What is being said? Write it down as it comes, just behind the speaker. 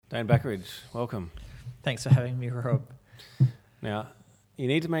Dane Backridge, welcome. Thanks for having me, Rob. Now, you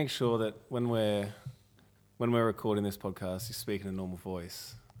need to make sure that when we're recording this podcast, you speak in a normal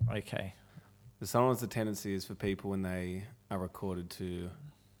voice. Okay. Because sometimes the tendency is for people when they are recorded to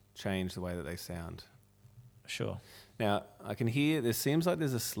change the way that they sound. Sure. Now, I can hear, there seems like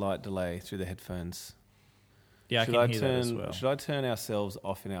there's a slight delay through the headphones. Yeah, I can hear that as well. Should I turn ourselves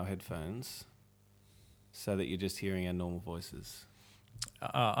off in our headphones so that you're just hearing our normal voices?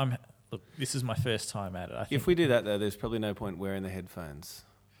 Look, this is my first time at it. I think. If we do that, though, there's probably no point wearing the headphones.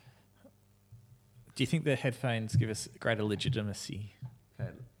 Do you think the headphones give us greater legitimacy? Okay.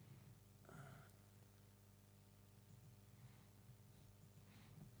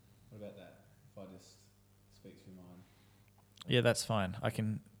 What about that? If I just speak through mine? Yeah, that's fine. I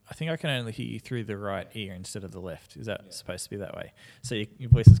think I can only hear you through the right ear instead of the left. Is that supposed to be that way? So your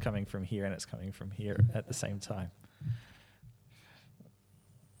voice is coming from here and it's coming from here at the same time.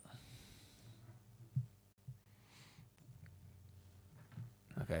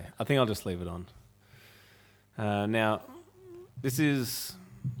 Okay, I think I'll just leave it on. Now, this is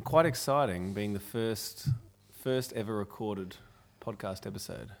quite exciting, being the first ever recorded podcast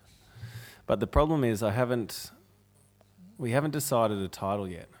episode. But the problem is, we haven't decided a title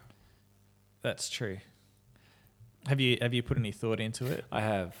yet. That's true. Have you put any thought into it? I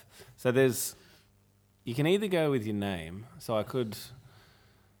have. So you can either go with your name. So I could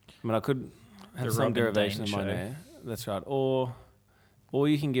have The some Rob and derivation Dane of my show. name. That's right. Or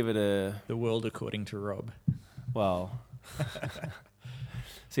you can give it The World According to Rob. well.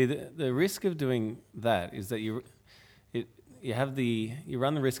 See, the risk of doing that is that you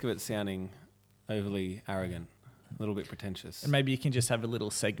run the risk of it sounding overly arrogant, a little bit pretentious. And maybe you can just have a little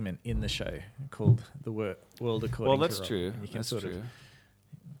segment in the show called The World According to Rob. Well, that's and true. you can That's true.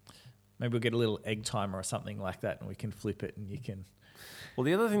 Maybe we'll get a little egg timer or something like that and we can flip it and you can... Well,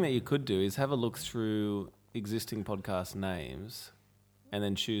 the other thing that you could do is have a look through existing podcast names and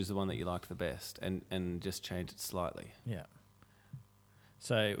then choose the one that you like the best and just change it slightly. Yeah.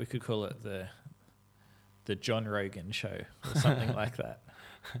 So we could call it the John Rogan Show or something like that.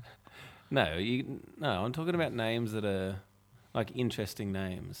 No, I'm talking about names that are like interesting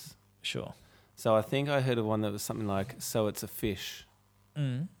names. Sure. So I think I heard of one that was something like "So It's a Fish,"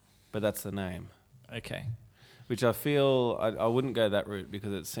 but that's the name. Okay. Which I feel I wouldn't go that route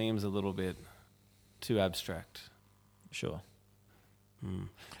because it seems a little bit too abstract. Sure.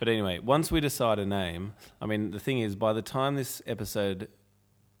 But anyway, once we decide a name, I mean, the thing is, by the time this episode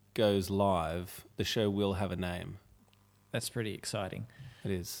goes live, the show will have a name. That's pretty exciting.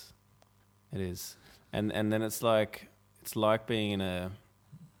 It is. And then it's like being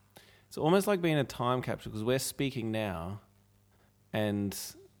it's almost like being a time capsule because we're speaking now and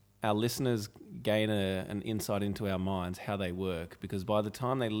our listeners gain an insight into our minds, how they work, because by the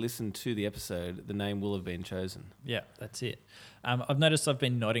time they listen to the episode, the name will have been chosen. Yeah, that's it. I've noticed I've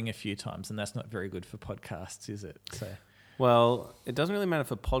been nodding a few times and that's not very good for podcasts, is it? So, Well, it doesn't really matter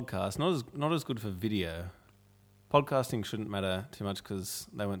for podcasts, not as good for video. Podcasting shouldn't matter too much because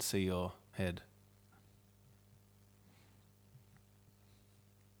they won't see your head.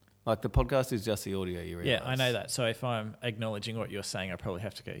 Like the podcast is just the audio you realise. yeah, I know that. So if I'm acknowledging what you're saying, I probably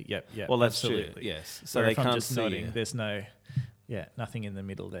have to go, yep, Well, that's absolutely. true, yes. So Where they if I'm can't just see nodding, you. there's nothing in the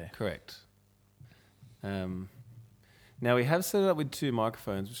middle there. Correct. Now we have set it up with two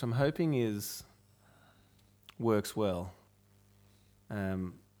microphones, which I'm hoping works well.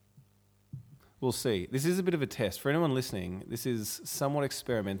 We'll see. This is a bit of a test. For anyone listening, this is somewhat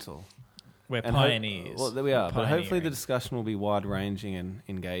experimental. We're And pioneers. Well, there we are. But hopefully the Pioneering. discussion will be wide-ranging and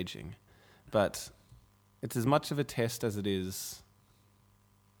engaging. But it's as much of a test as it is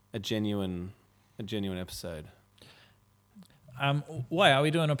a genuine episode. Why are we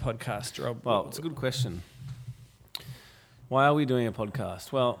doing a podcast, Rob? Well, it's a good question. Why are we doing a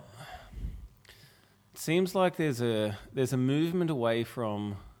podcast? Well, it seems like there's a movement away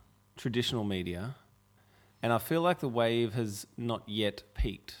from traditional media, and I feel like the wave has not yet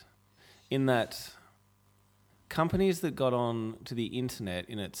peaked. In that, companies that got on to the internet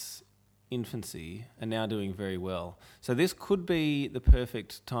in its infancy are now doing very well. So this could be the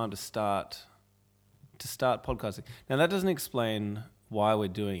perfect time to start podcasting. Now that doesn't explain why we're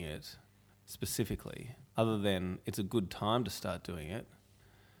doing it specifically, other than it's a good time to start doing it.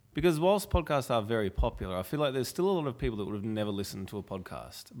 Because whilst podcasts are very popular, I feel like there's still a lot of people that would have never listened to a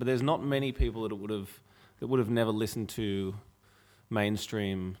podcast. But there's not many people that would have never listened to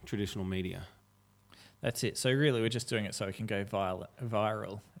mainstream traditional media. That's it. So really, we're just doing it so we can go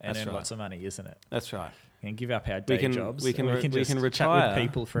viral and That's earn right. lots of money, isn't it? That's right. And give up our day jobs. we can and just retire. chat with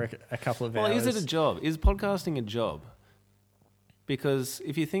people for a couple of Well, hours. is it a job? Is podcasting a job? Because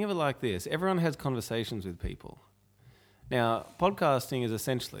if you think of it like this, everyone has conversations with people. Now, podcasting is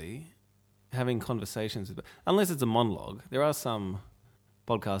essentially having conversations with, unless it's a monologue. There are some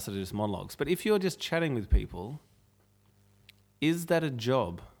podcasts that are just monologues. But if you're just chatting with people, is that a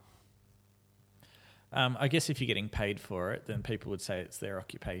job? I guess if you're getting paid for it, then people would say it's their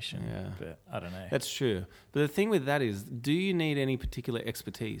occupation. Yeah. But I don't know. That's true. But the thing with that is, do you need any particular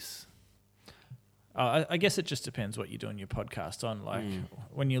expertise? I guess it just depends what you're doing your podcast on. Like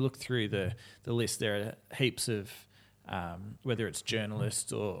when you look through the list, there are heaps of whether it's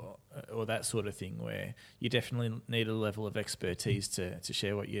journalists or that sort of thing, where you definitely need a level of expertise to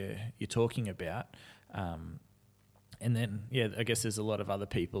share what you're talking about. And then, I guess there's a lot of other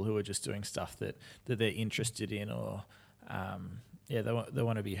people who are just doing stuff that they're interested in, or they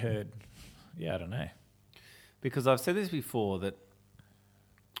want to be heard. Yeah, I don't know. Because I've said this before, that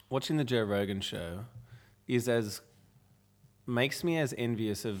watching the Joe Rogan show makes me as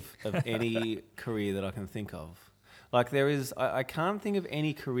envious of any career that I can think of. Like I can't think of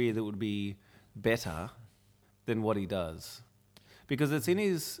any career that would be better than what he does. Because it's in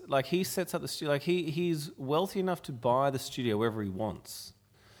his, like, he sets up the studio, like he's wealthy enough to buy the studio wherever he wants.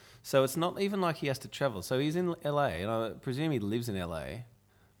 So it's not even like he has to travel. So he's in LA, and I presume he lives in LA. I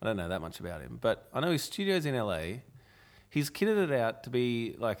don't know that much about him, but I know his studio's in LA. He's kitted it out to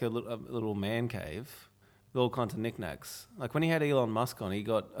be like a little man cave with all kinds of knickknacks. Like when he had Elon Musk on, he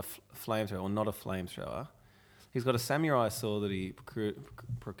got a flamethrower, or not a flamethrower. He's got a samurai sword that he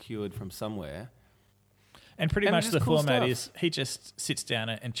procured from somewhere. And pretty much the cool format stuff. is he just sits down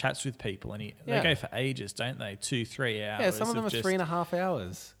and chats with people, and they go for ages, don't they? 2-3 hours. Yeah, some of them are 3.5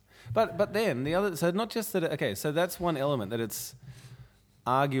 hours. But then the other, so not just that. Okay, so that's one element, that it's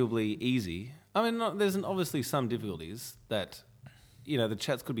arguably easy. I mean, there's obviously some difficulties that, the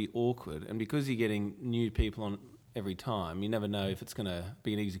chats could be awkward, and because you're getting new people on every time, you never know if it's going to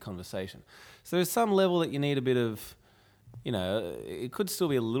be an easy conversation. So there's some level that you need a bit of. It could still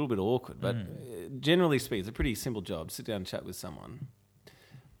be a little bit awkward, but generally speaking, it's a pretty simple job. Sit down and chat with someone.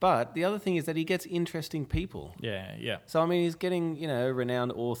 But the other thing is that he gets interesting people. Yeah. So, I mean, he's getting,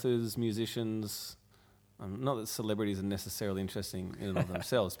 renowned authors, musicians. Not that celebrities are necessarily interesting in and of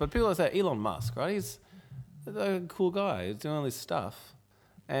themselves, but people like that, Elon Musk, right? He's a cool guy. He's doing all this stuff.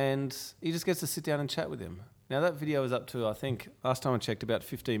 And he just gets to sit down and chat with him. Now, that video is up to, I think, last time I checked, about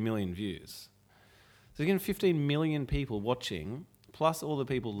 15 million views. So you're getting 15 million people watching, plus all the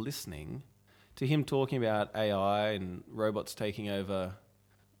people listening to him talking about AI and robots taking over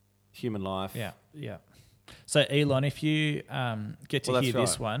human life. Yeah. So Elon, if you get to hear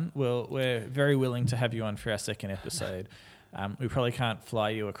this one, we're very willing to have you on for our second episode. We probably can't fly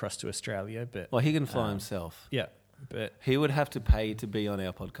you across to Australia, but Well, he can fly himself. Yeah, but He would have to pay to be on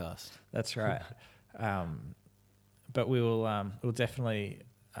our podcast. that's right. But we'll definitely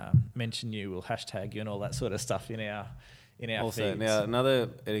mention you. We'll hashtag you and all that sort of stuff in our Also, feeds. now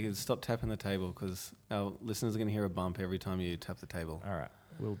Eddie, stop tapping the table, because our listeners are going to hear a bump every time you tap the table. All right,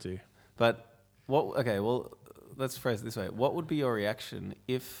 we'll do. But let's phrase it this way. What would be your reaction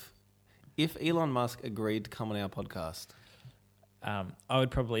if Elon Musk agreed to come on our podcast? I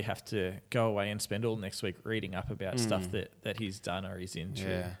would probably have to go away and spend all next week reading up about stuff that he's done or he's into.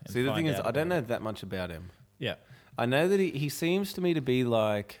 Yeah. and See, the thing find is, out I don't about know it. that much about him. Yeah. I know that he seems to me to be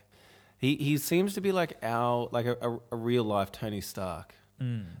like, he seems to be like a real life Tony Stark.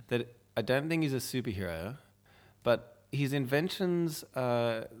 That I don't think he's a superhero, but his inventions,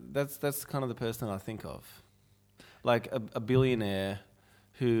 that's kind of the person I think of. Like a billionaire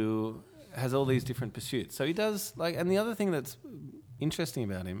who has all these different pursuits. So he does, and the other thing that's interesting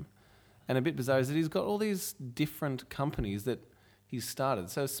about him and a bit bizarre is that he's got all these different companies that he's started.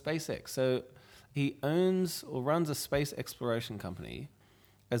 So SpaceX. So he owns or runs a space exploration company,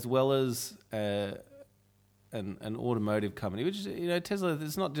 as well as an automotive company, which Tesla.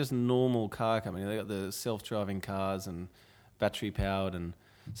 It's not just normal car company. They got the self-driving cars and battery-powered, and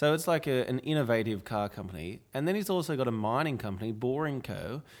so it's like an innovative car company. And then he's also got a mining company, Boring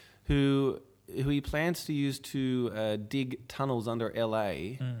Co., who he plans to use to dig tunnels under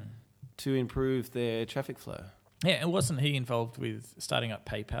LA to improve their traffic flow. Yeah, and wasn't he involved with starting up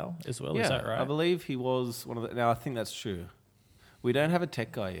PayPal as well? Is that right? I believe he was one of the... Now, I think that's true. We don't have a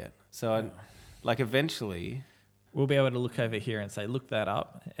tech guy yet. So, eventually... We'll be able to look over here and say, look that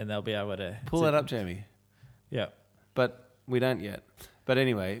up, and they'll be able to... Pull that up, Jamie. Yeah. But we don't yet. But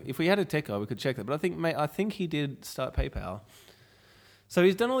anyway, if we had a tech guy, we could check that. But I think he did start PayPal. So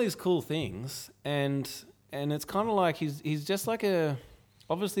he's done all these cool things, and it's kind of like he's just like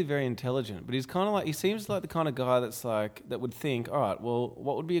obviously very intelligent, but he's kind of like, he seems like the kind of guy that's like, that would think, all right, well,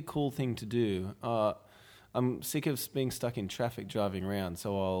 what would be a cool thing to do? I'm sick of being stuck in traffic driving around,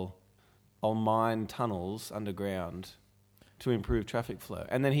 so I'll mine tunnels underground to improve traffic flow.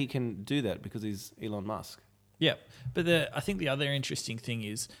 And then he can do that because he's Elon Musk. Yeah, but I think the other interesting thing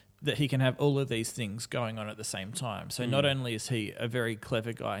is that he can have all of these things going on at the same time. So not only is he a very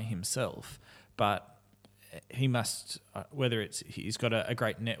clever guy himself, but he must, whether it's he's got a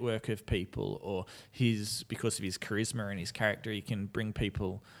great network of people, or because of his charisma and his character, he can bring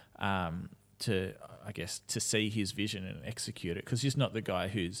people to see his vision and execute it. Because he's not the guy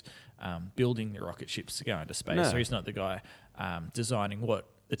who's building the rocket ships to go into space, No. or he's not the guy designing what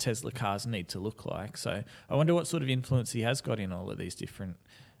the Tesla cars need to look like. So I wonder what sort of influence he has got in all of these different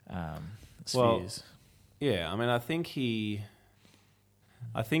spheres. Well, yeah, I mean, I think you're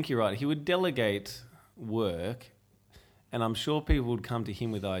right. He would delegate work, and I'm sure people would come to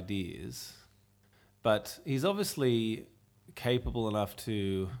him with ideas, but he's obviously capable enough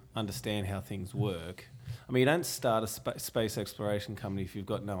to understand how things work. I mean, you don't start a space exploration company if you've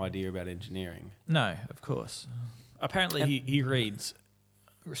got no idea about engineering. No, of course. Apparently, he reads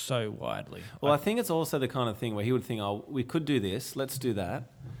so widely. Well, I think it's also the kind of thing where he would think, oh, we could do this, let's do that,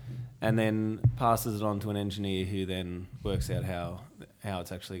 and then passes it on to an engineer who then works out how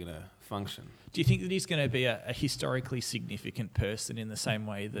it's actually going to function. Do you think that he's going to be a historically significant person in the same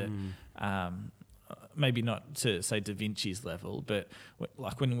way that, maybe not to say Da Vinci's level, but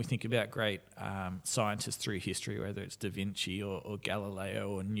like when we think about great scientists through history, whether it's Da Vinci or Galileo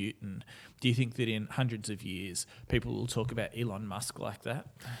or Newton, do you think that in hundreds of years people will talk about Elon Musk like that?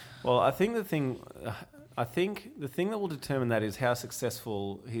 Well, I think the thing that will determine that is how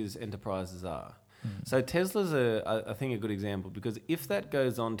successful his enterprises are. So Tesla's I think a good example, because if that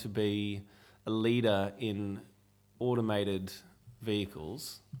goes on to be a leader in automated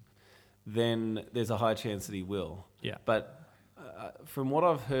vehicles, then there's a high chance that he will. Yeah. But from what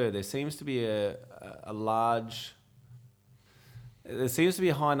I've heard, there seems to be a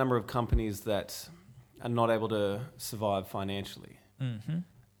high number of companies that are not able to survive financially. Mm-hmm.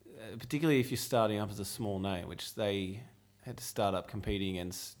 Particularly if you're starting up as a small name, which they had to start up competing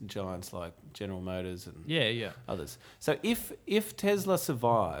against giants like General Motors and others. So if Tesla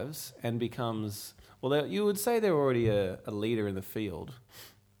survives and becomes... Well, you would say they're already a leader in the field.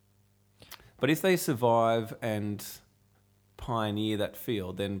 But if they survive and pioneer that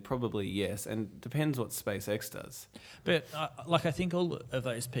field, then probably yes. And depends what SpaceX does. But I think all of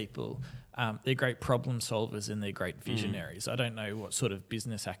those people, they're great problem solvers and they're great visionaries. I don't know what sort of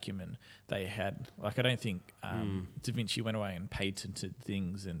business acumen they had. Like, I don't think Da Vinci went away and patented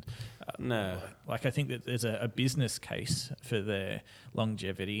things. And no. Like, I think that there's a business case for their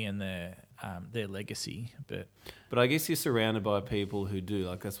longevity and their legacy. But I guess you're surrounded by people who do.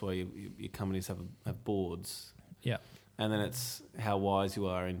 Like, that's why your companies have boards. Yeah. And then it's how wise you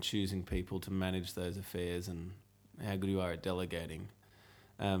are in choosing people to manage those affairs and how good you are at delegating.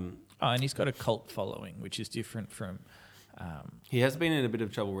 And he's got a cult following, which is different from... he has been in a bit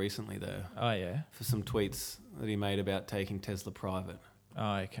of trouble recently, though. Oh, yeah? For some tweets that he made about taking Tesla private.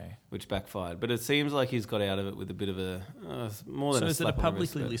 Oh, okay. Which backfired. But it seems like he's got out of it with a bit of a... more than so a is it a slap on the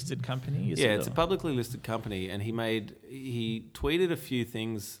publicly wrist, listed company? It's a publicly listed company, and he tweeted a few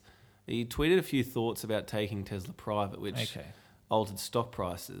things... He tweeted a few thoughts about taking Tesla private, which altered stock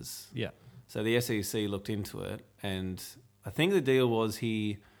prices. Yeah. So the SEC looked into it, and I think the deal was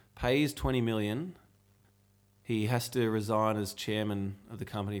he pays $20 million. He has to resign as chairman of the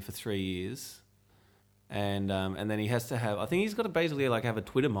company for 3 years, and then he has to have... I think he's got to basically have a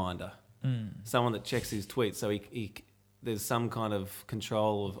Twitter minder, someone that checks his tweets, so he there's some kind of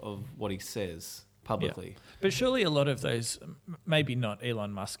control of what he says publicly. Yeah. But surely a lot of those, maybe not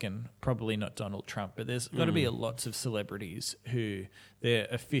Elon Musk and probably not Donald Trump, but there's got to be lots of celebrities who their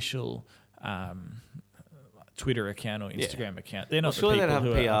official Twitter account or Instagram account, they're not the people have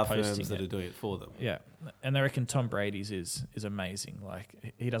who PR are firms posting that it. are doing it for them. Yeah, and I reckon Tom Brady's is amazing.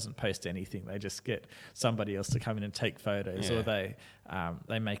 Like, he doesn't post anything; they just get somebody else to come in and take photos, or they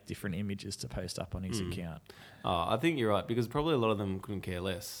make different images to post up on his account. Oh, I think you're right, because probably a lot of them couldn't care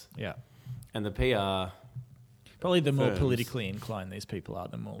less. Yeah. And the PR... Probably the more firms. politically inclined these people are,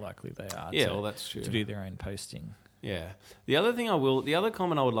 the more likely they are that's true. to do their own posting. Yeah. The other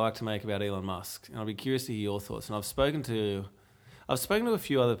comment I would like to make about Elon Musk, and I'll be curious to hear your thoughts, and I've spoken to a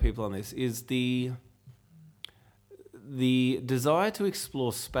few other people on this, is the desire to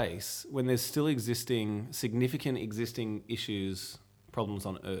explore space when there's still significant existing problems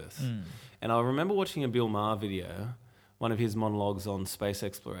on Earth. And I remember watching a Bill Maher video, one of his monologues on space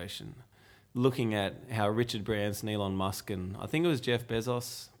exploration, looking at how Richard Branson, Elon Musk, and I think it was Jeff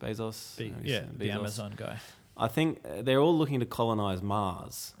Bezos. The Amazon guy. I think they're all looking to colonize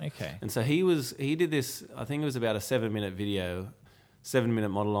Mars. Okay. And so he did this, I think it was about a 7-minute video, 7-minute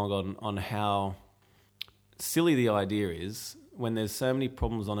monologue on how silly the idea is when there's so many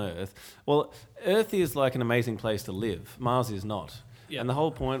problems on Earth. Well, Earth is like an amazing place to live. Mars is not. Yeah. And the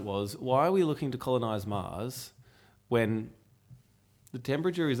whole point was, why are we looking to colonize Mars when the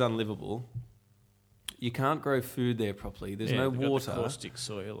temperature is unlivable? You can't grow food there properly. There's no they've got water. the caustic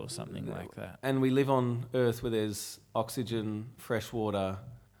soil or something like that. And we live on Earth where there's oxygen, fresh water,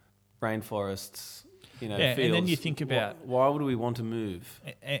 rainforests, fields. And then you think about... Why would we want to move?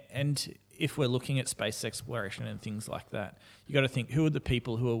 And if we're looking at space exploration and things like that, you got to think, who are the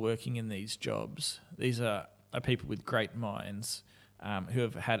people who are working in these jobs? These are people with great minds who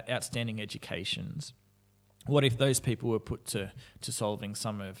have had outstanding educations. What if those people were put to solving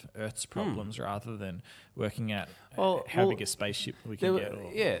some of Earth's problems rather than working out how big a spaceship we can get?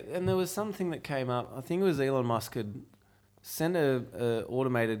 Yeah, and there was something that came up. I think it was Elon Musk had sent a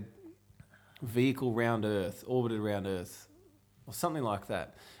automated vehicle orbited around Earth, or something like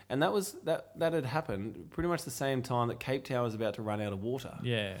that. And that had happened pretty much the same time that Cape Town was about to run out of water.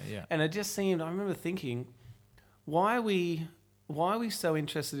 Yeah. And it just seemed, I remember thinking, why are we so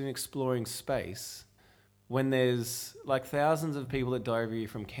interested in exploring space when there's like thousands of people that die every year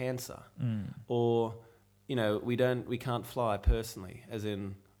from cancer, or we can't fly personally, as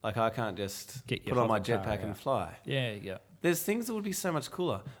in like I can't just put on my jetpack and fly. Yeah. There's things that would be so much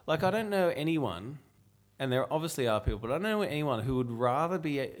cooler. Like I don't know anyone, and there obviously are people, but I don't know anyone who would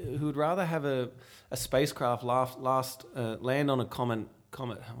rather have a spacecraft land on a comet.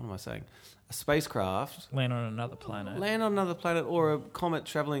 What am I saying? A spacecraft land on another planet, or a comet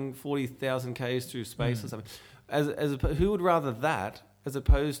traveling 40,000 k's through space or something. Who would rather that as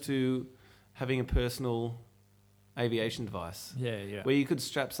opposed to having a personal aviation device? Yeah. Where you could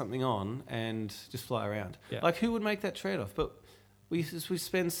strap something on and just fly around. Yeah. Like who would make that trade-off? But we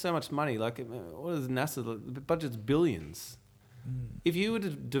spend so much money. Like what is NASA? The budget's billions. If you were to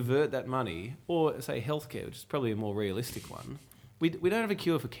divert that money, or say healthcare, which is probably a more realistic one. We don't have a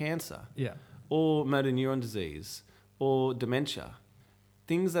cure for cancer, or motor neuron disease, or dementia,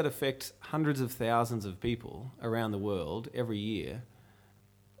 things that affect hundreds of thousands of people around the world every year.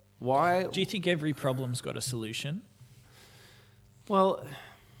 Why? Do you think every problem's got a solution? Well,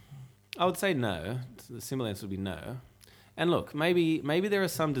 I would say no. The simple answer would be no. And look, maybe there are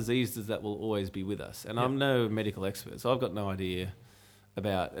some diseases that will always be with us, and I'm no medical expert, so I've got no idea.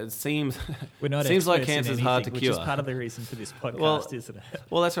 It seems like cancer is hard to cure. Which is part of the reason for this podcast, isn't it?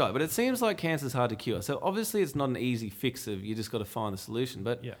 Well, that's right. But it seems like cancer is hard to cure. So obviously it's not an easy fix of you just got to find the solution.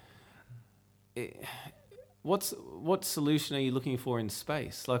 But what solution are you looking for in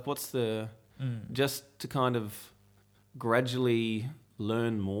space? Like what's just to kind of gradually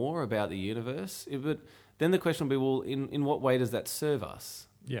learn more about the universe? But then the question will be, well, in what way does that serve us?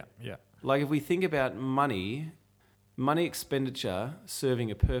 Yeah. Like if we think about money expenditure serving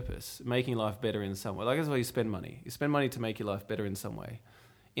a purpose, making life better in some way. Like that's why you spend money. You spend money to make your life better in some way.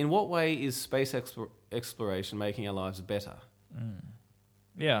 In what way is space exploration making our lives better?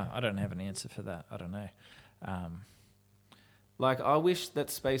 Yeah, I don't have an answer for that. I don't know. I wish that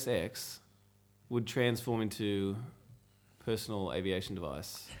SpaceX would transform into personal aviation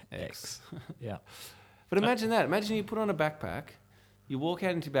device X. Yeah. But imagine that. Imagine you put on a backpack, you walk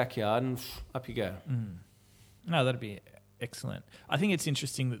out into your backyard and up you go. No, that'd be excellent. I think it's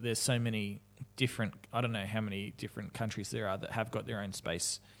interesting that there's so many different, I don't know how many different countries there are that have got their own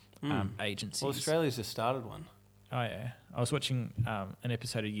space agencies. Well, Australia's just started one. Oh, yeah. I was watching an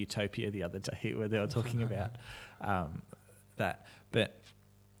episode of Utopia the other day where they were talking about that. But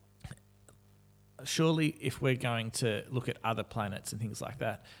surely if we're going to look at other planets and things like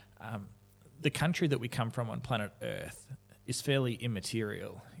that, the country that we come from on planet Earth is fairly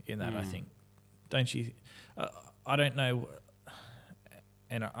immaterial in that, I think. Don't you? I don't know,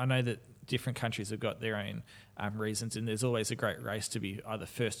 and I know that different countries have got their own reasons, and there's always a great race to be either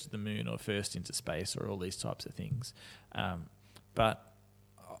first to the moon or first into space or all these types of things. But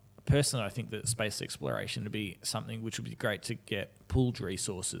personally, I think that space exploration would be something which would be great to get pooled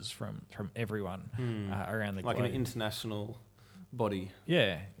resources from everyone around the globe. Like an international body.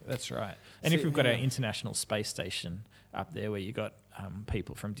 Yeah, that's right. And if we've got our International Space Station up there where you've got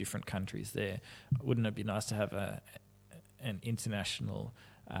people from different countries there, wouldn't it be nice to have an international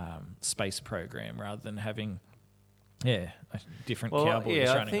space program rather than having different cowboys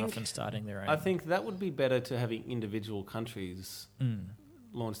running off and starting their own? I think that would be better to having individual countries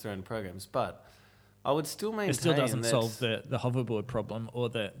launch their own programs, but I would still maintain it still doesn't solve the hoverboard problem or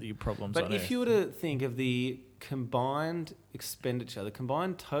the problems on Earth. But if you were to think of the combined expenditure, the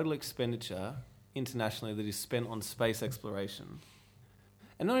combined total expenditure internationally that is spent on space exploration,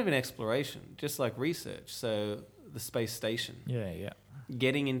 and not even exploration, just like research. So the space station,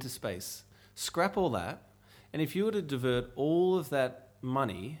 getting into space, scrap all that, and if you were to divert all of that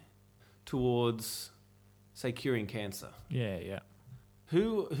money towards, say, curing cancer,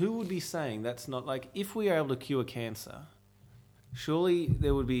 who would be saying that's not like, if we are able to cure cancer, surely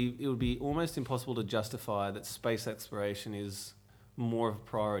it would be almost impossible to justify that space exploration is more of a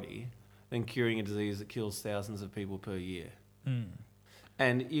priority than curing a disease that kills thousands of people per year.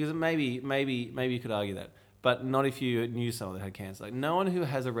 And maybe you could argue that, but not if you knew someone that had cancer. Like, no one who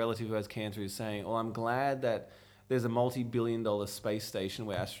has a relative who has cancer is saying, "Oh, I'm glad that there's a multi-billion-dollar space station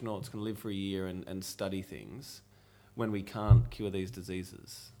where astronauts can live for a year and study things when we can't cure these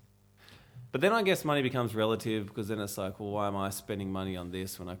diseases." But then I guess money becomes relative, because then it's like, well, why am I spending money on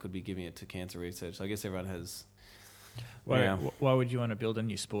this when I could be giving it to cancer research? So I guess everyone has... Why would you want to build a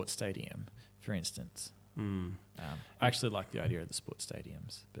new sports stadium, for instance? I actually like the idea of the sports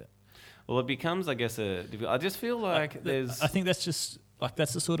stadiums, but... Well, it becomes, I guess, I just feel like there's... I think that's just... Like,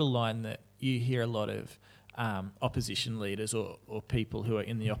 that's the sort of line that you hear a lot of opposition leaders or people who are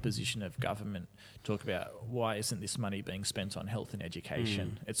in the opposition of government talk about, why isn't this money being spent on health and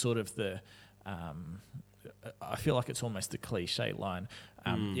education? It's sort of the... I feel like it's almost the cliche line.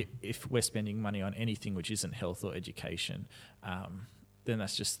 If we're spending money on anything which isn't health or education, then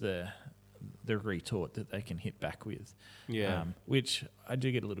that's just the retort that they can hit back with. Which I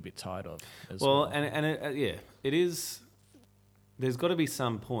do get a little bit tired of as well. And it is... There's got to be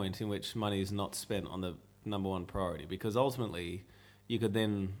some point in which money is not spent on the number one priority, because ultimately you could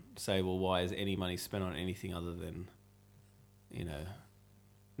then say, well, why is any money spent on anything other than,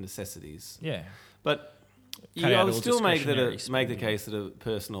 necessities? Yeah. But I would still make the case that a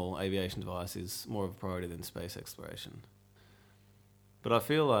personal aviation device is more of a priority than space exploration. But I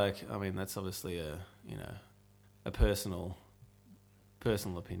feel like, that's obviously a personal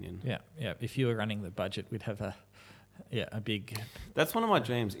opinion. Yeah. If you were running the budget, we'd have a big... That's one of my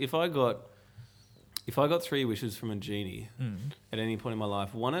dreams. If I got 3 wishes from a genie at any point in my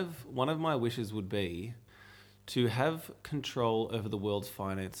life, one of my wishes would be to have control over the world's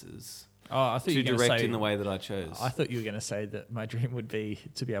finances. I thought you were direct in the way that I chose. I thought you were going to say that my dream would be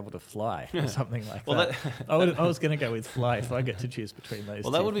to be able to fly or something like that. I was going to go with fly if I get to choose between those.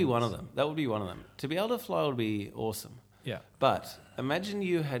 Well, that would be one of them. To be able to fly would be awesome. Yeah. But imagine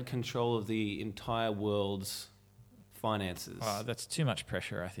you had control of the entire world's finances. Oh, that's too much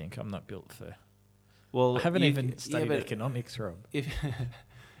pressure, I think. I'm not built for... Well, I haven't even studied economics, Rob.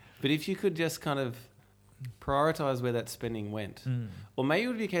 But if you could just kind of prioritise where that spending went, or maybe it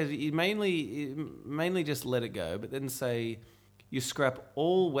would be a case of you mainly just let it go, but then say you scrap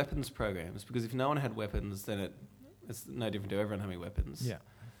all weapons programs, because if no one had weapons, then it's no different to everyone having weapons. Yeah.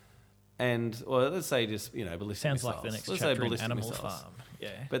 And, well, let's say just, ballistic Sounds missiles. like the next let's chapter say ballistic in Animal missiles. Farm. Yeah.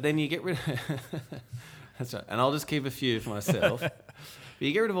 But then you get rid of... That's right. And I'll just keep a few for myself. But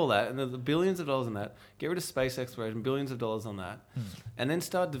you get rid of all that, and the billions of dollars on that, get rid of space exploration, billions of dollars on that, and then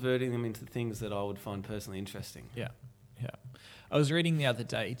start diverting them into things that I would find personally interesting. Yeah. I was reading the other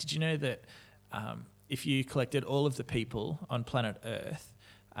day, did you know that if you collected all of the people on planet Earth,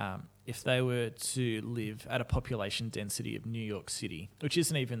 if they were to live at a population density of New York City, which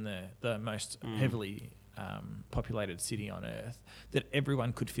isn't even the most heavily populated city on Earth, that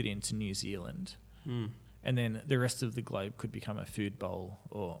everyone could fit into New Zealand. And then the rest of the globe could become a food bowl,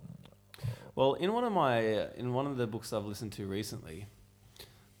 or... Well, in one of the books I've listened to recently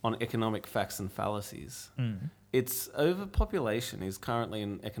on economic facts and fallacies, it's overpopulation is currently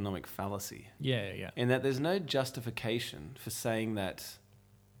an economic fallacy. Yeah. In that there's no justification for saying that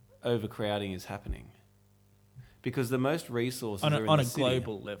overcrowding is happening, because the most resources are in the city. On a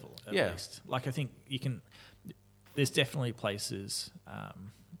global level, at least. Like, I think you can... There's definitely places...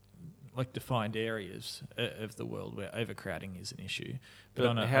 like defined areas of the world where overcrowding is an issue.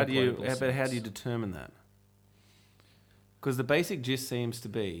 But how do you determine that? Because the basic gist seems to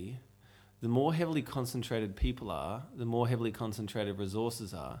be, the more heavily concentrated people are, the more heavily concentrated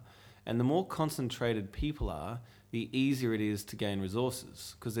resources are, and the more concentrated people are, the easier it is to gain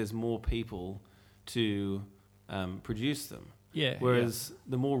resources, because there's more people to produce them. Yeah. Whereas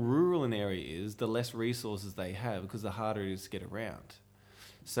the more rural an area is, the less resources they have, because the harder it is to get around.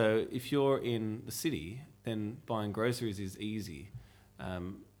 So if you're in the city, then buying groceries is easy.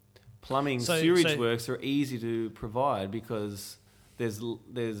 Plumbing, sewage works are easy to provide because there's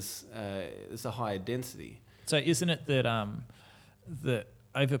a higher density. So isn't it that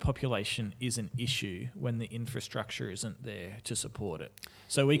overpopulation is an issue when the infrastructure isn't there to support it?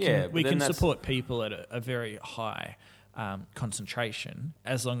 So we can support people at a very high concentration,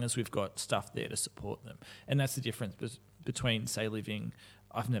 as long as we've got stuff there to support them. And that's the difference between, say, living...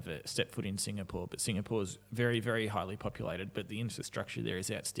 I've never stepped foot in Singapore, but Singapore is very, very highly populated, but the infrastructure there is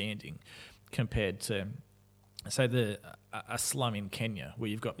outstanding compared to, say, a slum in Kenya where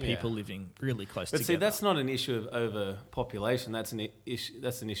you've got people living really close together. But see, that's not an issue of overpopulation. That's an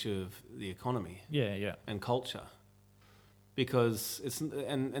issue of the economy. Yeah. And culture. Because it's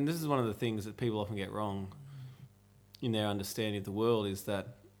and this is one of the things that people often get wrong in their understanding of the world, is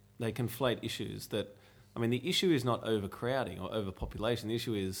that they conflate issues that... I mean, the issue is not overcrowding or overpopulation. The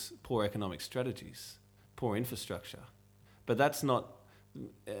issue is poor economic strategies, poor infrastructure. But that's not...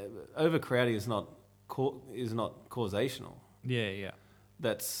 overcrowding is not causational. Yeah.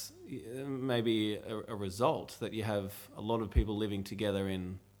 That's maybe a result, that you have a lot of people living together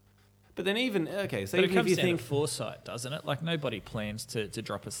in... But then even... Okay, so but even it comes if you down think... to foresight, doesn't it? Like, nobody plans to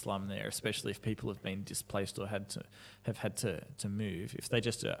drop a slum there, especially if people have been displaced or have had to move. If they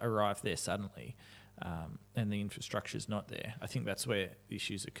just arrive there suddenly... and the infrastructure's not there, I think that's where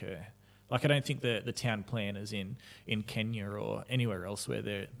issues occur. Like, I don't think the town planners in Kenya or anywhere else where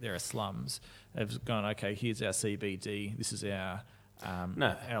there are slums have gone, okay, here's our CBD, this is our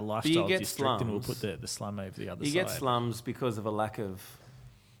lifestyle district, slums, and we'll put the slum over the other side. You get slums because of a lack of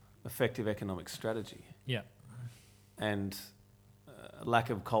effective economic strategy. Yeah. And a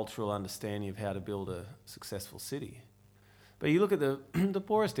lack of cultural understanding of how to build a successful city. But you look at the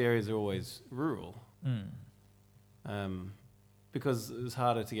poorest areas are always rural. Because it's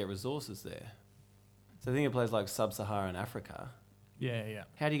harder to get resources there. So I think a place like sub-Saharan Africa. Yeah.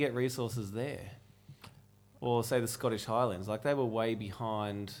 How do you get resources there? Or say the Scottish Highlands, like they were way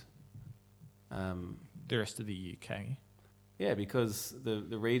behind the rest of the UK. Yeah, because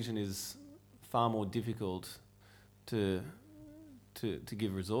the region is far more difficult to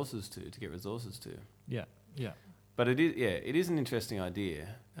give resources to get resources to. Yeah. But it is an interesting idea.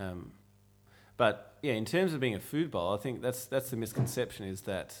 But yeah, in terms of being a food bowl, I think that's the misconception, is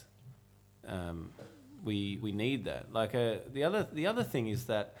that we need that. Like the other thing is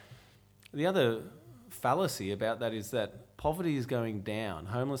that the other fallacy about that is that poverty is going down,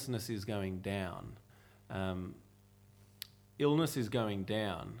 homelessness is going down, illness is going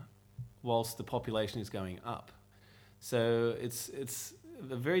down, whilst the population is going up. So it's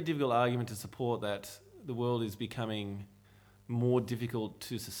a very difficult argument to support that the world is becoming more difficult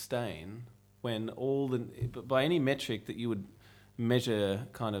to sustain when by any metric that you would measure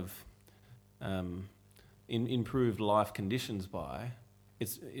kind of improved life conditions by,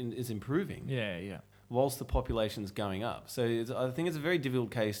 it's improving. Yeah. Whilst the population's going up. So I think it's a very difficult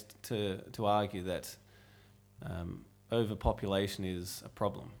case to argue that overpopulation is a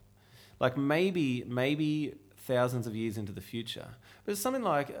problem. Like maybe thousands of years into the future. But it's something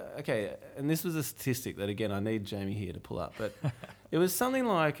like, okay, and this was a statistic that, again, I need Jamie here to pull up, but it was something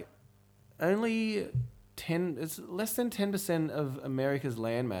like only it's less than 10% of America's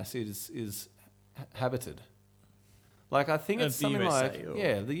landmass is habited. Like, I think it's something like,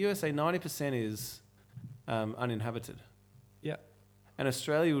 the USA, 90% is uninhabited. Yeah. And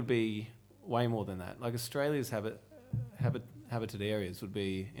Australia would be way more than that. Like, Australia's inhabited areas would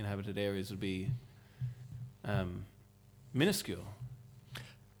be minuscule.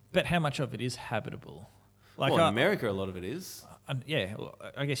 But how much of it is habitable? Like, in America, a lot of it is. Well,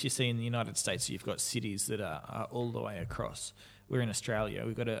 I guess you see in the United States, you've got cities that are all the way across. We're in Australia,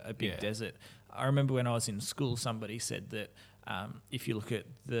 we've got a big desert. I remember when I was in school, somebody said that if you look at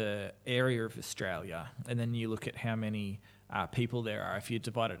the area of Australia and then you look at how many people there are, if you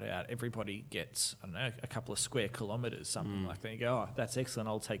divide it out, everybody gets, I don't know, a couple of square kilometres, something like that. You go, oh, that's excellent,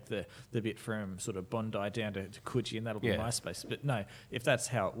 I'll take the bit from sort of Bondi down to Coogee and that'll be my space. But no, if that's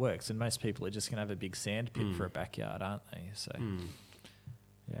how it works, then most people are just going to have a big sand pit for a backyard, aren't they? So,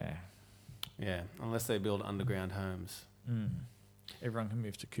 Yeah, unless they build underground homes. Everyone can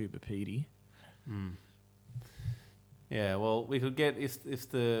move to Coober Pedy. Yeah, well, we could get if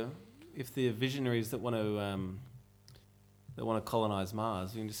the visionaries that want to colonise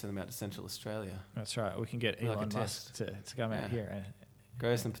Mars, we can just send them out to Central Australia. That's right. We can get Elon Musk to come out here and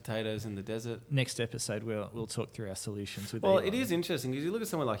grow some potatoes in the desert. Next episode, we'll talk through our solutions with. Well, Elon. it is interesting because you look at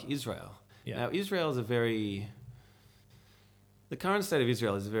somewhere like Israel. Yeah. Now, Israel is the current state of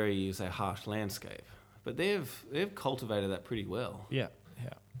Israel is a very, say, harsh landscape, but they've cultivated that pretty well. Yeah.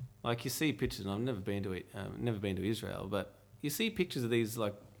 Like, you see pictures, and I've never been to Israel, but you see pictures of these,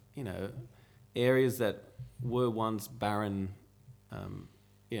 like, areas that were once barren,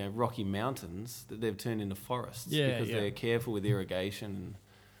 rocky mountains that they've turned into forests because they're careful with irrigation and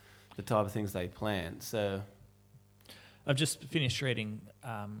the type of things they plant. So, I've just finished reading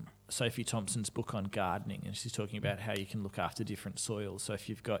Sophie Thompson's book on gardening, and she's talking about how you can look after different soils. So if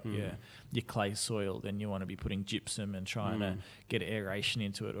you've got your clay soil, then you want to be putting gypsum and trying to get aeration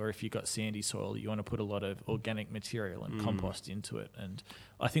into it. Or if you've got sandy soil, you want to put a lot of organic material and compost into it. And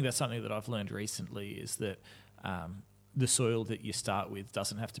I think that's something that I've learned recently, is that the soil that you start with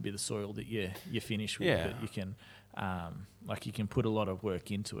doesn't have to be the soil that you finish with. Yeah. But you can you can put a lot of work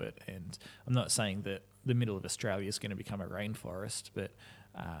into it. And I'm not saying that the middle of Australia is going to become a rainforest, but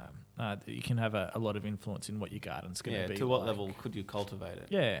you can have a lot of influence in what your garden's going to be. To what level could you cultivate it?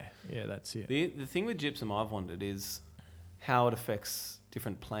 Yeah, that's it. The thing with gypsum I've wondered is how it affects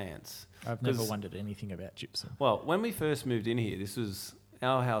different plants. I've never wondered anything about gypsum. Well, when we first moved in here,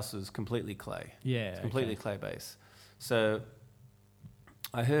 our house was completely clay. Yeah, it's completely clay based. So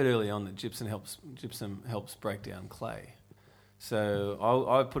I heard early on that gypsum helps break down clay. So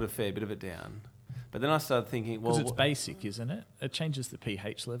I put a fair bit of it down. But then I started thinking, well... Because it's basic, isn't it? It changes the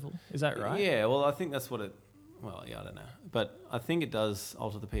pH level. Is that right? Yeah, well, I think that's what it... Well, yeah, I don't know. But I think it does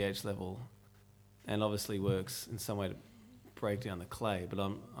alter the pH level and obviously works in some way to break down the clay, but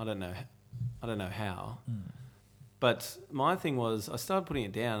I don't know how. But my thing was, I started putting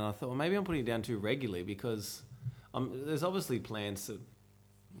it down, and I thought, well, maybe I'm putting it down too regularly, because there's obviously plants that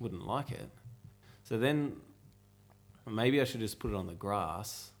wouldn't like it. So then maybe I should just put it on the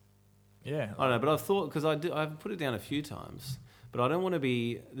grass. Yeah. I don't know, but I've thought, because I've put it down a few times, but I don't want to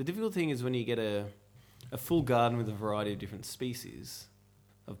be... The difficult thing is when you get a full garden with a variety of different species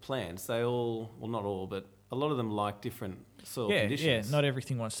of plants, they all, well, not all, but a lot of them like different soil conditions. Yeah, not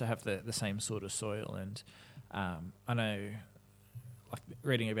everything wants to have the same sort of soil. And I know, like,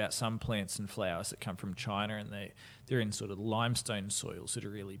 reading about some plants and flowers that come from China, and they're in sort of limestone soils that are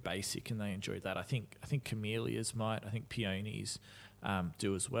really basic, and they enjoy that. I think camellias might, I think peonies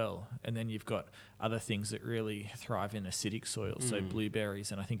do as well. And then you've got other things that really thrive in acidic soil, so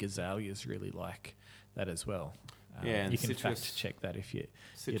blueberries, and I think azaleas really like that as well. And you can citrus, fact check that if you'd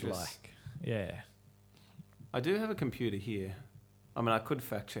like. Yeah. I do have a computer here. I mean, I could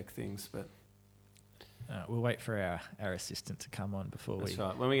fact check things, but... we'll wait for our assistant to come on before That's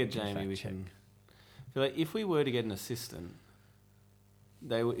right. When we get Jamie, we can... I feel like if we were to get an assistant,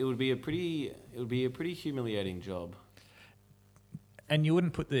 it would be a pretty humiliating job. And you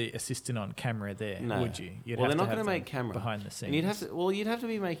wouldn't put the assistant on camera there, no. Would you? They're not going to make camera behind the scenes. And you'd have to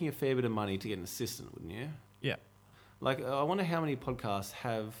be making a fair bit of money to get an assistant, wouldn't you? Yeah. Like, I wonder how many podcasts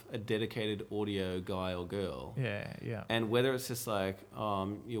have a dedicated audio guy or girl. Yeah. And whether it's just like,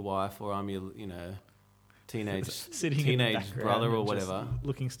 I'm your wife, or I'm your, teenage brother or whatever,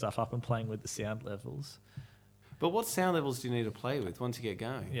 looking stuff up and playing with the sound levels. But what sound levels do you need to play with once you get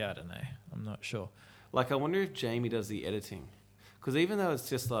going? Yeah, I don't know. I'm not sure. Like, I wonder if Jamie does the editing. Because even though it's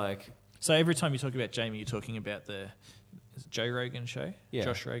just like... So every time you talk about Jamie, you're talking about the Joe Rogan show? Yeah.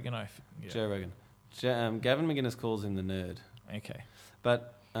 Josh Rogan? Joe Rogan. Gavin McInnes calls him the nerd. Okay.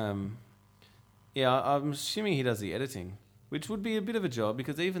 But, I'm assuming he does the editing, which would be a bit of a job,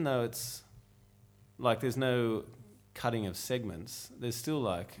 because even though it's... Like, there's no cutting of segments, there's still,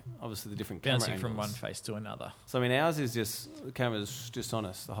 like, obviously the different camera bouncing angles. from one face to another. So, I mean, ours is just... The camera's just on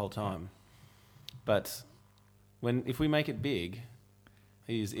us the whole time. But if we make it big...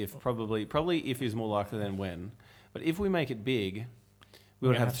 Probably if is more likely than when. But if we make it big, we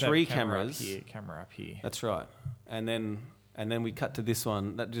would have three cameras. Camera up here. That's right. And then we cut to this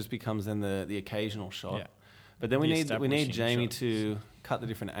one. That just becomes then the occasional shot. Yeah. But then we need Jamie to cut the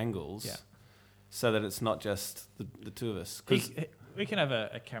different angles. Yeah. So that it's not just the two of us. We can have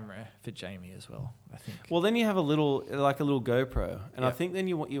a camera for Jamie as well, I think. Well, then you have a little GoPro, and I think then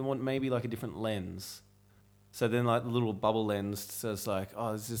you want maybe like a different lens. So then, like, the little bubble lens says, like,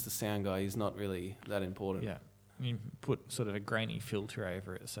 oh, this is the sound guy. He's not really that important. Yeah. You put sort of a grainy filter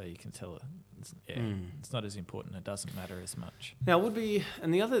over it so you can tell it. It's not as important. It doesn't matter as much. Now, it would be...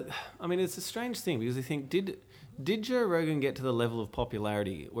 And the other... I mean, it's a strange thing, because I think, did Joe Rogan get to the level of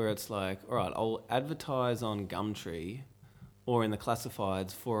popularity where it's like, all right, I'll advertise on Gumtree or in the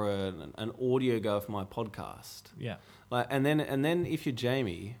classifieds for an audio go for my podcast? Yeah. Like, and then if you're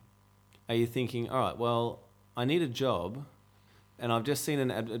Jamie, are you thinking, all right, well... I need a job, and I've just seen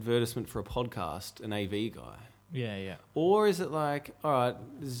an advertisement for a podcast, an AV guy. Yeah. Or is it like, all right,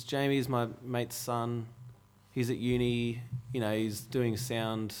 this is Jamie, is my mate's son. He's at uni, he's doing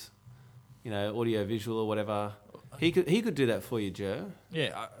sound, audio visual or whatever. He could do that for you, Joe.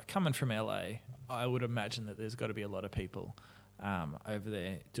 Yeah, coming from LA, I would imagine that there's got to be a lot of people over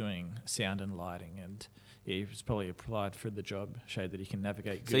there doing sound and lighting, and he's probably applied for the job, showed that he can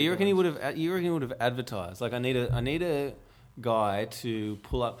navigate Google. So you reckon he would have advertised? Like, I need a guy to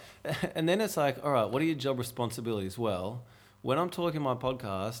pull up. And then it's like, all right, what are your job responsibilities? Well, when I'm talking my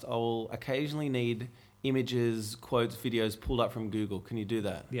podcast, I will occasionally need images, quotes, videos pulled up from Google. Can you do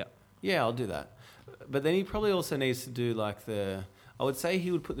that? Yeah. Yeah, I'll do that. But then he probably also needs to do like I would say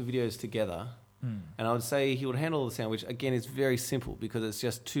he would put the videos together, and I would say he would handle the sound, which again is very simple because it's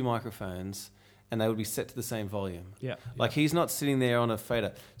just 2 microphones and they would be set to the same volume. Yeah. Like he's not sitting there on a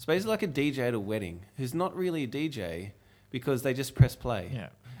fader. It's basically like a DJ at a wedding who's not really a DJ because they just press play. Yeah.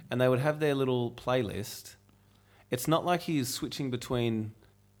 And they would have their little playlist. It's not like he's switching between,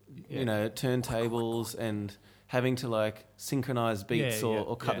 turntables and having to like synchronize beats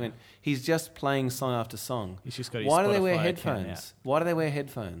or cut them in. He's just playing song after song. He's just got his Why do they Spotify wear account headphones? out. Why do they wear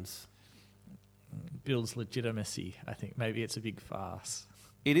headphones? Builds legitimacy. I think maybe it's a big farce.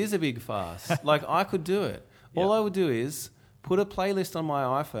 It is a big farce. Like I could do it. All I would do is put a playlist on my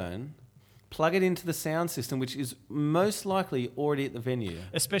iPhone, plug it into the sound system, which is most likely already at the venue.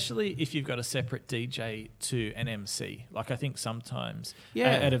 Especially if you've got a separate DJ to an MC. Like I think sometimes Yeah.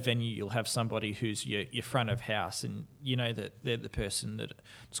 at a venue you'll have somebody who's your front of house and you know that they're the person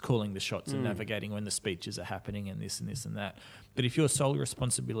that's calling the shots and navigating when the speeches are happening and this and this and that. But if your sole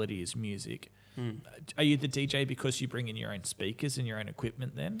responsibility is music, are you the DJ because you bring in your own speakers and your own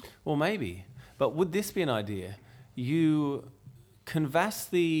equipment then? Well, maybe. But would this be an idea? You canvass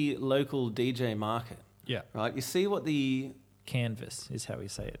the local DJ market, Yeah. right? You see what Canvas is how we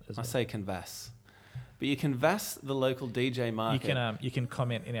say it as I well. say canvass. But you canvass the local DJ market. You can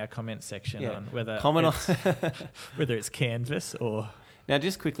comment in our comment section on whether whether it's Canvas or Now,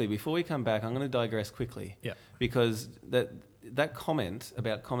 just quickly, before we come back, I'm going to digress quickly. Yeah. Because that comment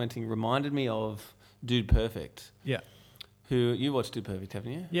about commenting reminded me of Dude Perfect, yeah. who you watched Dude Perfect,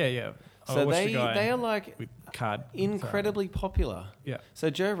 haven't you? Yeah. I So watched the guy they are like with card incredibly popular. Yeah. So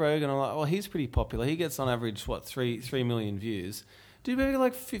Joe Rogan, I'm like, well, he's pretty popular. He gets on average, 3 million views. Dude Perfect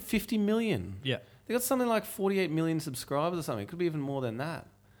like 50 million. Yeah. They got something like 48 million subscribers or something. It could be even more than that.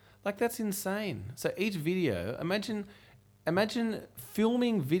 Like that's insane. So each video, imagine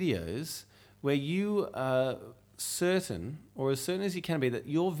filming videos where you are certain, or as certain as you can be, that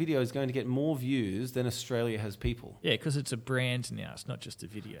your video is going to get more views than Australia has people. Yeah, because it's a brand now. It's not just a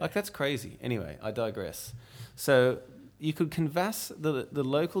video. Like that's crazy. Anyway, I digress. So you could canvass the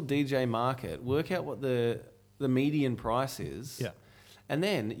local DJ market, work out what the median price is, Yeah. and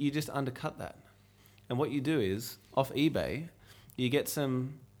then you just undercut that. And what you do is, off eBay, you get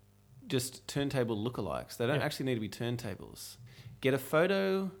some just turntable lookalikes. They don't actually need to be turntables. Get a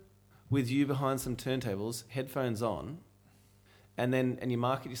photo with you behind some turntables, headphones on, and you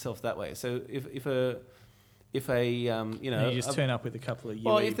market yourself that way. So if a And you just turn up with a couple of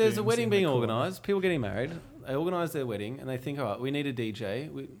well, UE if there's a booms wedding in the being corner. organised, people getting married, they organise their wedding and they think, all right, we need a DJ.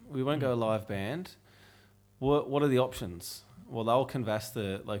 We won't go a live band. What are the options? Well, they'll canvass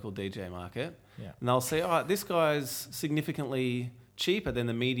the local DJ market, Yeah. and they'll say, all right, this guy's significantly cheaper than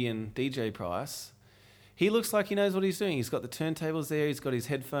the median DJ price. He looks like he knows what he's doing. He's got the turntables there. He's got his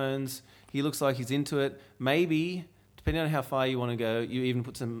headphones. He looks like he's into it. Maybe, depending on how far you want to go, you even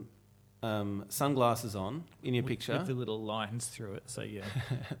put some sunglasses on in your picture, with the little lines through it. So yeah,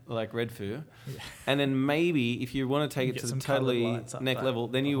 like Red Foo. Yeah. And then maybe if you want to take You it get to the some coloured totally lights up neck back level,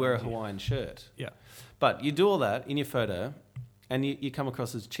 then you wear a behind you. Hawaiian shirt. yeah. But you do all that in your photo, and you come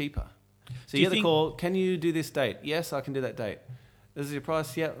across as cheaper. So Do you you get the think- call, can you do this date? Yes, I can do that date. This is your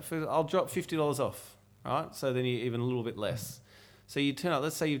price? Yeah, I'll drop $50 off, right? So then you even a little bit less. So you turn up,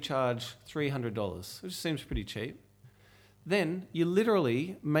 let's say you charge $300, which seems pretty cheap. Then you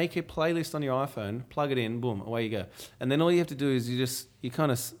literally make a playlist on your iPhone, plug it in, boom, away you go. And then all you have to do is you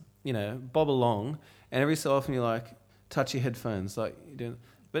kind of, bob along, and every so often you like touch your headphones, like you're doing.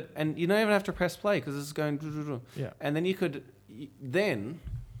 And you don't even have to press play because it's going. Yeah. And then you could,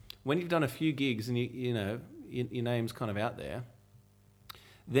 when you've done a few gigs and your name's kind of out there,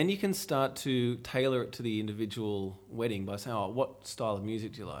 then you can start to tailor it to the individual wedding by saying, oh, what style of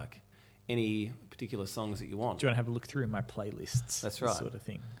music do you like? Any particular songs that you want? Do you want to have a look through my playlists? That's This right. sort of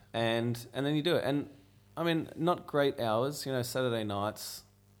thing. And then you do it. And I mean, not great hours, Saturday nights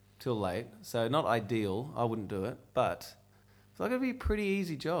till late. So not ideal. I wouldn't do it, but it's like it'd be a pretty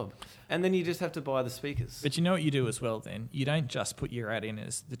easy job. And then you just have to buy the speakers. But you know what you do as well then? You don't just put your ad in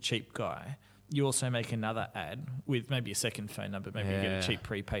as the cheap guy. You also make another ad with maybe a second phone number. Maybe you get a cheap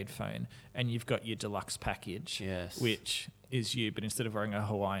prepaid phone and you've got your deluxe package, Yes. which is you, but instead of wearing a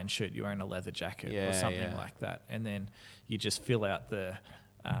Hawaiian shirt, you're wearing a leather jacket or something like that. And then you just fill out the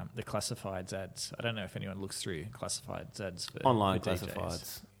classifieds ads. I don't know if anyone looks through classifieds ads for Online for DJs.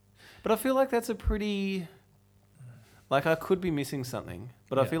 classifieds. But I feel like that's a pretty... Like I could be missing something,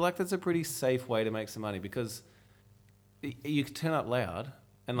 but I Yeah. feel like that's a pretty safe way to make some money because you can turn up loud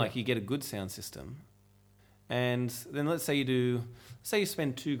and like you get a good sound system. And then let's say you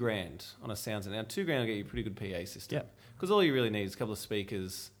spend $2,000 on a sound system. Now $2,000 will get you a pretty good PA system. Yeah. Because all you really need is a couple of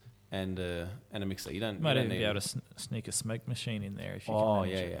speakers and a mixer. You don't Might you don't even need be able to sneak a smoke machine in there if you can Oh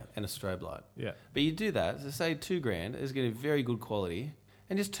manage yeah, it. yeah, and a strobe light. Yeah. But you do that. So say $2,000 is getting very good quality,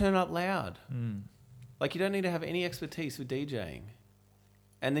 and just turn it up loud. Like you don't need to have any expertise with DJing,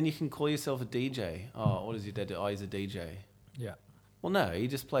 and then you can call yourself a DJ. Oh, what does your dad do? Oh, he's a DJ. Yeah. Well, no, he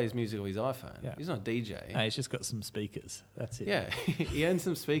just plays music on his iPhone. Yeah. He's not a DJ. No, he's just got some speakers. That's it. Yeah, he owns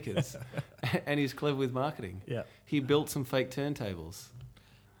some speakers, and he's clever with marketing. Yeah. He built some fake turntables.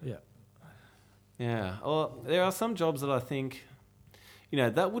 Yeah. Yeah. Well, there are some jobs that I think,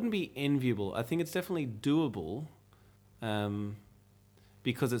 that wouldn't be enviable. I think it's definitely doable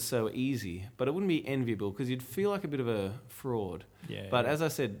because it's so easy, but it wouldn't be enviable because you'd feel like a bit of a fraud. Yeah. But as I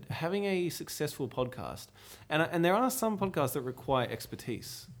said, having a successful podcast, and there are some podcasts that require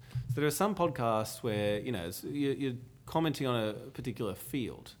expertise. So there are some podcasts where, you're commenting on a particular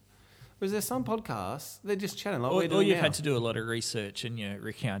field. Whereas there's some podcasts, they're just chatting like we're doing or you've now. had to do a lot of research and you're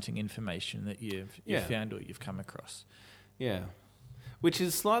recounting information that you've found or you've come across. Yeah. Which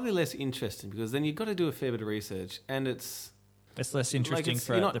is slightly less interesting because then you've got to do a fair bit of research and it's less interesting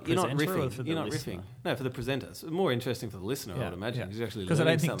for the presenter or for the listener? No, for the presenter. It's more interesting for the listener, I would imagine. Because I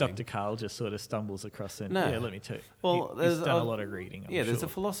don't think Dr. Carl just sort of stumbles across and, let me tell you. Well, he's done a lot of reading, I'm there's sure. a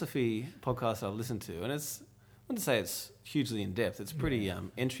philosophy podcast I've listened to, and I wouldn't say it's hugely in-depth. It's pretty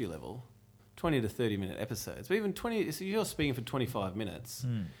entry-level, 20 to 30-minute episodes. But even 20, if you're speaking for 25 minutes,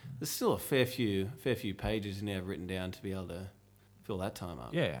 there's still a fair few pages you have written down to be able to fill that time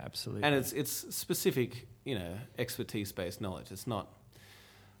up. Yeah, absolutely. And it's specific, expertise-based knowledge. It's not...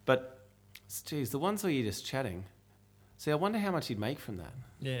 But, geez, the ones where you're just chatting... See, I wonder how much you'd make from that.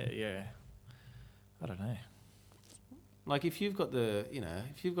 Yeah. I don't know. Like, if you've got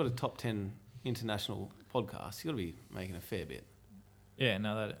if you've got a top 10 international podcast, you've got to be making a fair bit. Yeah,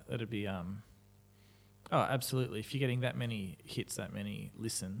 no, that'd be... Oh, absolutely. If you're getting that many hits, that many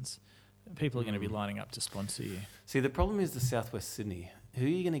listens, people are going to be lining up to sponsor you. See, the problem is the southwest Sydney. Who are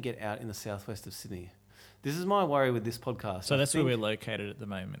you going to get out in the southwest of Sydney? This is my worry with this podcast. So that's where we're located at the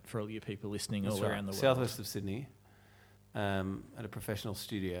moment for all you people listening all around the world. Southwest of Sydney, at a professional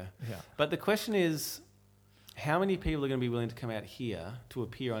studio. Yeah. But the question is, how many people are going to be willing to come out here to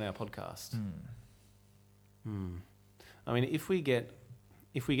appear on our podcast? I mean, if we get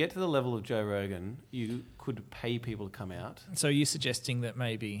to the level of Joe Rogan, you could pay people to come out. So you're suggesting that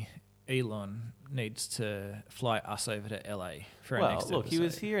maybe Elon needs to fly us over to LA for our next episode? Well, look, he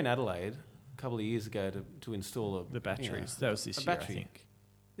was here in Adelaide a couple of years ago to install the batteries. That was this year, I think.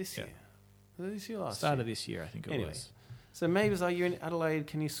 This year? Was it this year or last Start year? of this year, I think it was. So maybe it's like, you're in Adelaide,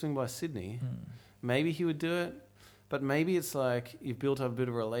 can you swing by Sydney? Maybe he would do it, but maybe it's like you've built up a bit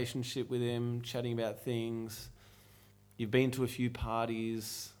of a relationship with him, chatting about things. You've been to a few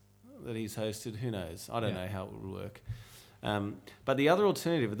parties that he's hosted. Who knows? I don't know how it would work. But the other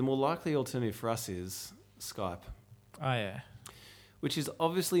alternative, the more likely alternative for us is Skype. Oh, yeah. Which is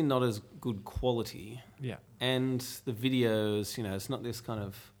obviously not as good quality. Yeah. And the videos, it's not this kind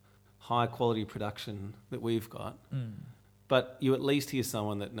of high quality production that we've got. But you at least hear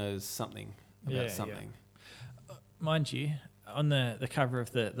someone that knows something about something. Yeah. Mind you, on the cover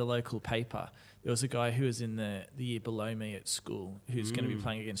of the local paper, there was a guy who was in the year below me at school who's going to be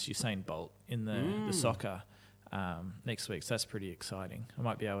playing against Usain Bolt in the soccer next week. So that's pretty exciting. I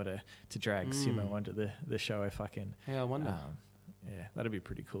might be able to drag Simo onto the show if I can. Yeah, I wonder. Yeah, that'd be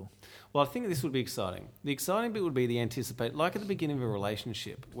pretty cool. Well, I think this would be exciting. The exciting bit would be the anticipate, like at the beginning of a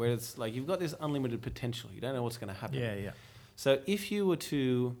relationship, where it's like you've got this unlimited potential. You don't know what's going to happen. Yeah. So if you were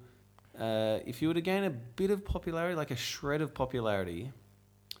to gain a bit of popularity, like a shred of popularity,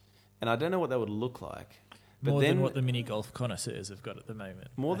 and I don't know what that would look like. But more than what the mini golf connoisseurs have got at the moment.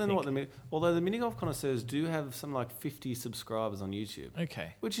 Although the mini golf connoisseurs do have something like 50 subscribers on YouTube.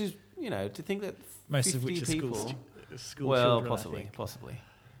 Okay. Which is, to think that most 50 of which are people, school well, children, possibly.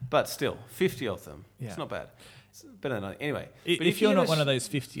 But still, 50 of them. Yeah. It's not bad. It's better than anyway. If you're not one of those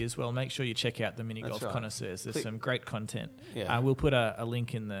 50 as well, make sure you check out the mini golf right. connoisseurs. There's some great content. Yeah. We'll put a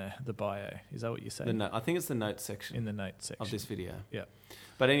link in the bio. Is that what you say? I think it's the notes section. In the notes section of this video. Yeah.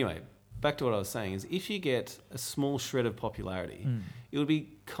 But anyway, back to what I was saying is if you get a small shred of popularity, it would be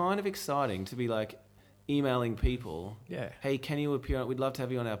kind of exciting to be like emailing people. Yeah. Hey, can you appear on? We'd love to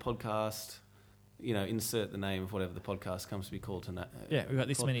have you on our podcast. Insert the name of whatever the podcast comes to be called tonight. Yeah, we've got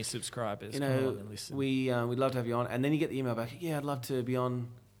this many subscribers. Come on and listen. We'd love to have you on. And then you get the email back, yeah, I'd love to be on.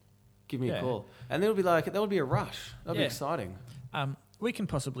 Give me a call. And that would be a rush. That would be exciting. we can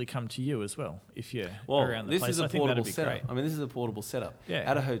possibly come to you as well if you're Well, around the this place. is a I think portable that'd be setup. great. I mean, this is a portable setup Yeah.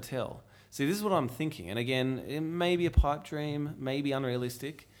 at a hotel. See, this is what I'm thinking. And again, it may be a pipe dream, maybe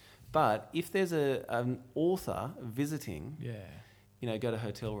unrealistic, but if there's an author visiting, Yeah, go to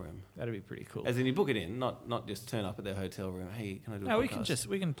hotel room. that'd be pretty cool. As in, you book it in, not just turn up at their hotel room. Hey, can I do a No, podcast?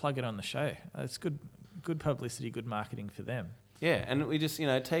 we can plug it on the show. It's good publicity, good marketing for them. Yeah, and we just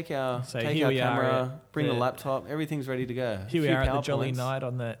take our So take here our we are camera, at bring the the- laptop, everything's ready to go. Here we Few are at the jolly PowerPoints. night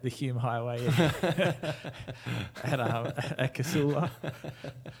on the Hume Highway at Casula.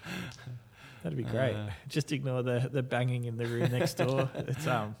 That'd be great. Just ignore the banging in the room next door. It's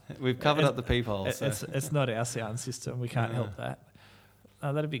We've covered up the peephole. So. it's not our sound system. We can't help that.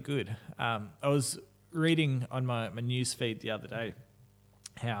 That'd be good. I was reading on my news feed the other day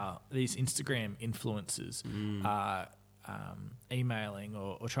how these Instagram influencers are emailing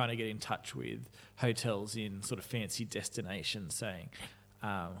or trying to get in touch with hotels in sort of fancy destinations saying,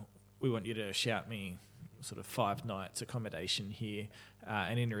 we want you to shout me sort of 5 nights accommodation here,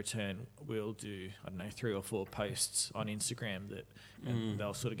 and in return we'll do, I don't know, 3 or 4 posts on Instagram that and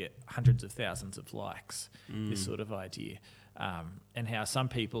they'll sort of get hundreds of thousands of likes, this sort of idea. And how some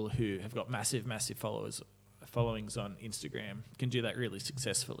people who have got massive followings on Instagram can do that really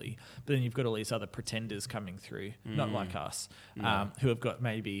successfully, but then you've got all these other pretenders coming through, not like us, who have got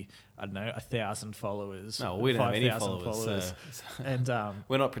maybe, I don't know, 1,000 followers. No, we don't have any 5,000 followers. And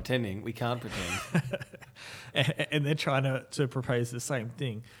We're not pretending. We can't pretend. and they're trying to propose the same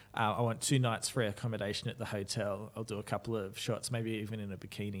thing. I want 2 nights free accommodation at the hotel. I'll do a couple of shots, maybe even in a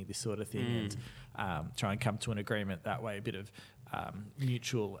bikini, this sort of thing, and try and come to an agreement that way. A bit of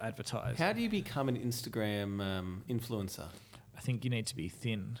mutual advertising. How do you become an Instagram influencer? I think you need to be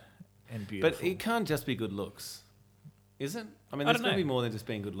thin and beautiful. But it can't just be good looks, is it? I mean, I there's don't got to be know. more than just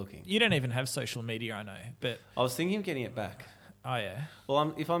being good looking. You don't even have social media, I know. But I was thinking of getting it back. oh yeah,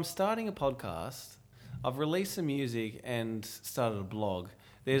 Well, if I'm starting a podcast, I've released some music and started a blog.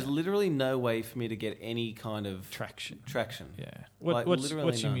 There's literally no way for me to get any kind of traction. Yeah. What's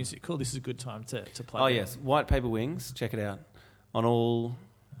literally your none. music called? This is a good time to play. Oh, yes. White Paper Wings. Check it out. On all,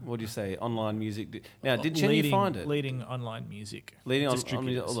 what do you say, online music. Now, did Chen find it? Leading online music. Leading on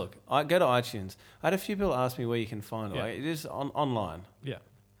distributors. oh, look, I go to iTunes. I had a few people ask me where you can find it. Yeah. Like, it is online. Yeah.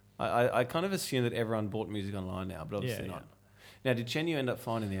 I kind of assume that everyone bought music online now, but obviously Yeah, not. Now, did Chen end up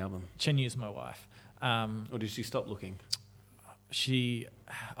finding the album? Chen Yu's my wife. Or did she stop looking?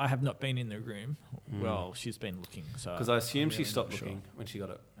 I have not been in the room. Well, she's been looking. So Because I assume I'm she really stopped not sure. looking when she got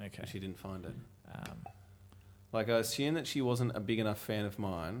it. Okay. And she didn't find it. Um, Like, I assume that she wasn't a big enough fan of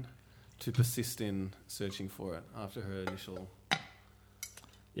mine to persist in searching for it after her initial...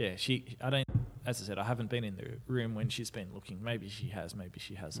 yeah, I don't. As I said, I haven't been in the room when she's been looking. Maybe she has. Maybe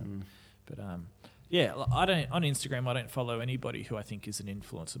she hasn't. But yeah, I don't. On Instagram, I don't follow anybody who I think is an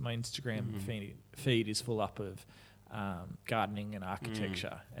influencer. My Instagram feed is full up of gardening and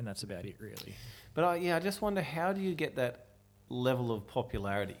architecture, and that's about it, really. But I just wonder, how do you get that level of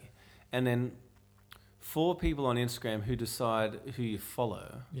popularity? And then for people on Instagram who decide who you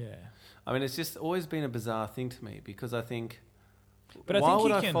follow, Yeah. I mean, it's just always been a bizarre thing to me, because I think, But I why think would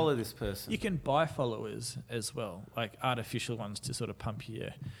you I can- follow this person? You can buy followers as well, like artificial ones to sort of pump your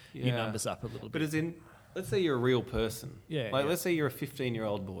numbers up a little But bit. as in, let's say you're a real person. Yeah, Like, yeah. let's say you're a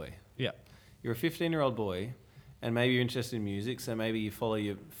 15-year-old boy. Yeah. You're a 15-year-old boy, and maybe you're interested in music, so maybe you follow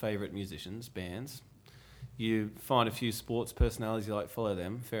your favourite musicians, bands. You find a few sports personalities you like, follow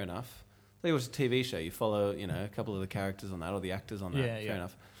them, fair enough. Like, it was a TV show, you follow, a couple of the characters on that, or the actors on that, Yeah, fair yeah.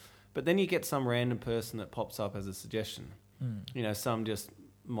 enough. But then you get some random person that pops up as a suggestion. Some just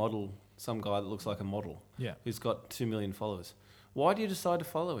model, some guy that looks like a model, Yeah. who's got 2 million followers. Why do you decide to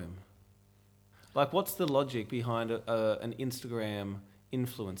follow him? Like, what's the logic behind an Instagram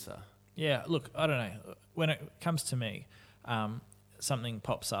influencer? Yeah, look, I don't know. When it comes to me, something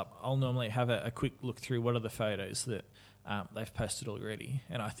pops up, I'll normally have a quick look through what are the photos that they've posted already,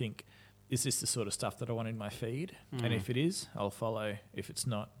 and I think, is this the sort of stuff that I want in my feed? And if it is, I'll follow. If it's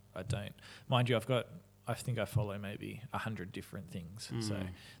not, I don't. Mind you, I think I follow maybe 100 different things. So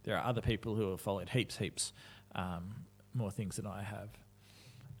there are other people who have followed heaps more things than I have.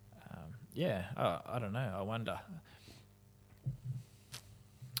 I don't know. I wonder.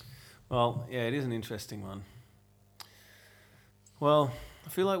 Well, yeah, it is an interesting one. Well, I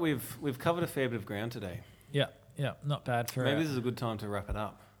feel like we've covered a fair bit of ground today. Yeah, not bad for. Maybe this is a good time to wrap it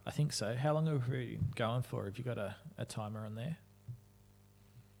up. I think so. How long are we going for? Have you got a timer on there?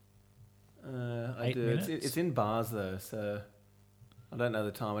 I 8 do. minutes? It's in bars though, so I don't know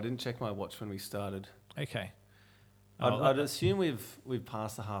the time. I didn't check my watch when we started. Okay. I'd assume we've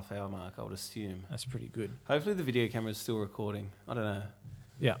passed the half-hour mark. I would assume. That's pretty good. Hopefully the video camera is still recording. I don't know.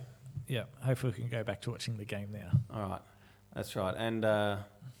 Yeah. Hopefully we can go back to watching the game now. All right, that's right. And to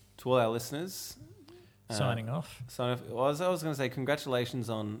all our listeners, Signing off. Well, I was going to say congratulations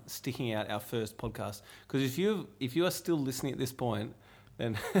on sticking out our first podcast. Because if you are still listening at this point,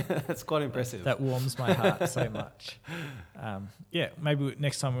 then that's quite impressive. That warms my heart so much. Maybe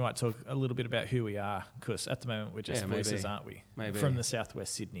next time we might talk a little bit about who we are, because at the moment we're just voices, aren't we? Maybe. From the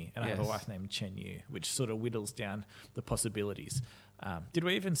southwest Sydney. And Yes. I have a wife named Chen Yu, which sort of whittles down the possibilities. Did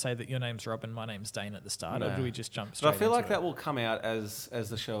we even say that your name's Rob and my name's Dane at the start, or did we just jump straight But I feel into like it? that will come out as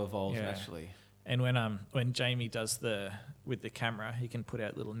the show evolves, naturally. And when Jamie does with the camera, he can put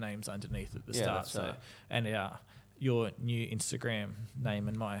out little names underneath at the start. That's right. And your new Instagram name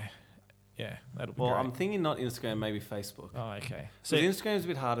and my, that'll be Well, great. I'm thinking not Instagram, maybe Facebook. Oh, okay. So Instagram's a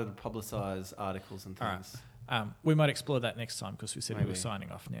bit harder to publicise articles and things. All right. We might explore that next time because we said we Maybe. were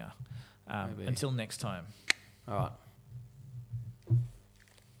signing off now. Maybe. Until next time. All right.